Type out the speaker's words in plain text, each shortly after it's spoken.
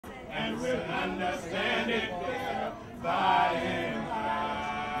and we'll understand it by and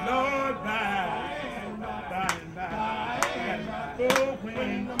by. Lord, by and by. Oh,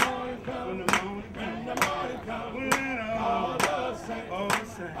 when the morning comes, when all the saints, oh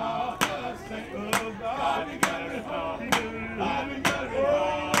God, we got it all. We got it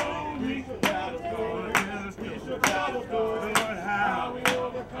all. We shall battle good. We shall battle good. How we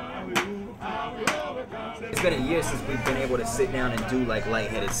overcome. It's been a year since we've been able to sit down and do like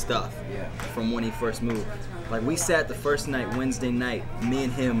lightheaded stuff from when he first moved. Like we sat the first night, Wednesday night, me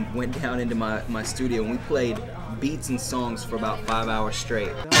and him went down into my studio and we played beats and songs for about 5 hours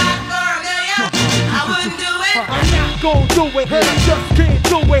straight. I wouldn't do it. I'm not gon' do it. I just can't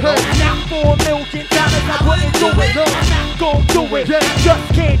do it. Not for $1 million, I wouldn't do it. I'm not gon' do it.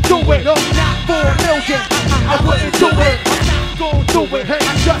 Just can't do it. Not for $1 million, I wouldn't do it. I'm not gon' do it. I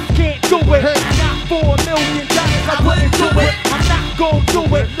just can't do it. Not for $1 million, I wouldn't do it. I'm not gon' do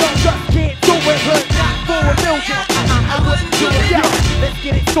it. Just can't do it. Not for $1 million, I wouldn't do it. Yo, let's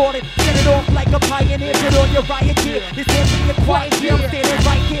get it started. Set it off like a pioneer. Put on your riot gear. This can't be a quiet here. I'm standing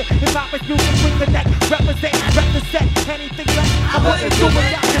right here. If I was music, swing the neck. Represent anything less. I wouldn't do it.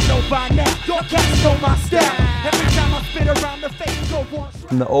 Y'all should know by now. Your cats know my style. Every time I spit around the face, go once.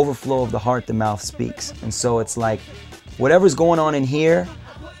 From the overflow of the heart, the mouth speaks. And so it's like, whatever's going on in here,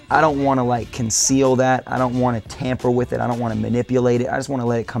 I don't want to like conceal that. I don't want to tamper with it. I don't want to manipulate it. I just want to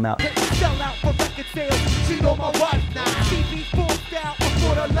let it come out. Sell out for record sales. Cheat on my wife. TV forced out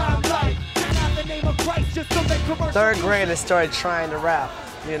before the limelight. Out the name of Christ just to make commercials. Third grade, I started trying to rap.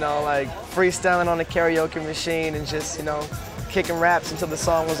 You know, like freestyling on the karaoke machine and just, you know, kicking raps until the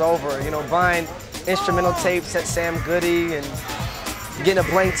song was over. You know, buying instrumental tapes at Sam Goody and getting a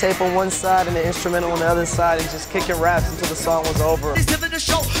blank tape on one side and an instrumental on the other side and just kicking raps until the song was over. I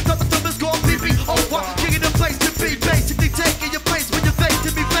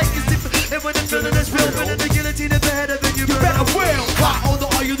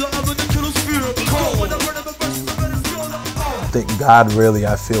think God really,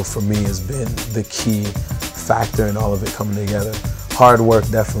 I feel for me, has been the key factor in all of it coming together. Hard work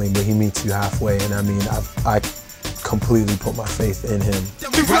definitely, but he meets you halfway, and I mean, I completely put my faith in him.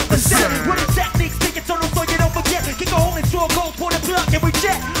 We represent with the techniques, think it's on so you don't forget. Kick a hole into a gold, pour the plug and we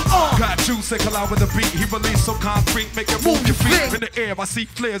jet. Got juice and collide with the beat. He released so concrete, make it move your feet. In the air, I see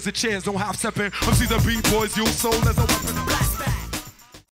flares and chairs, don't have stepping. I see the B-boys use soul as a weapon.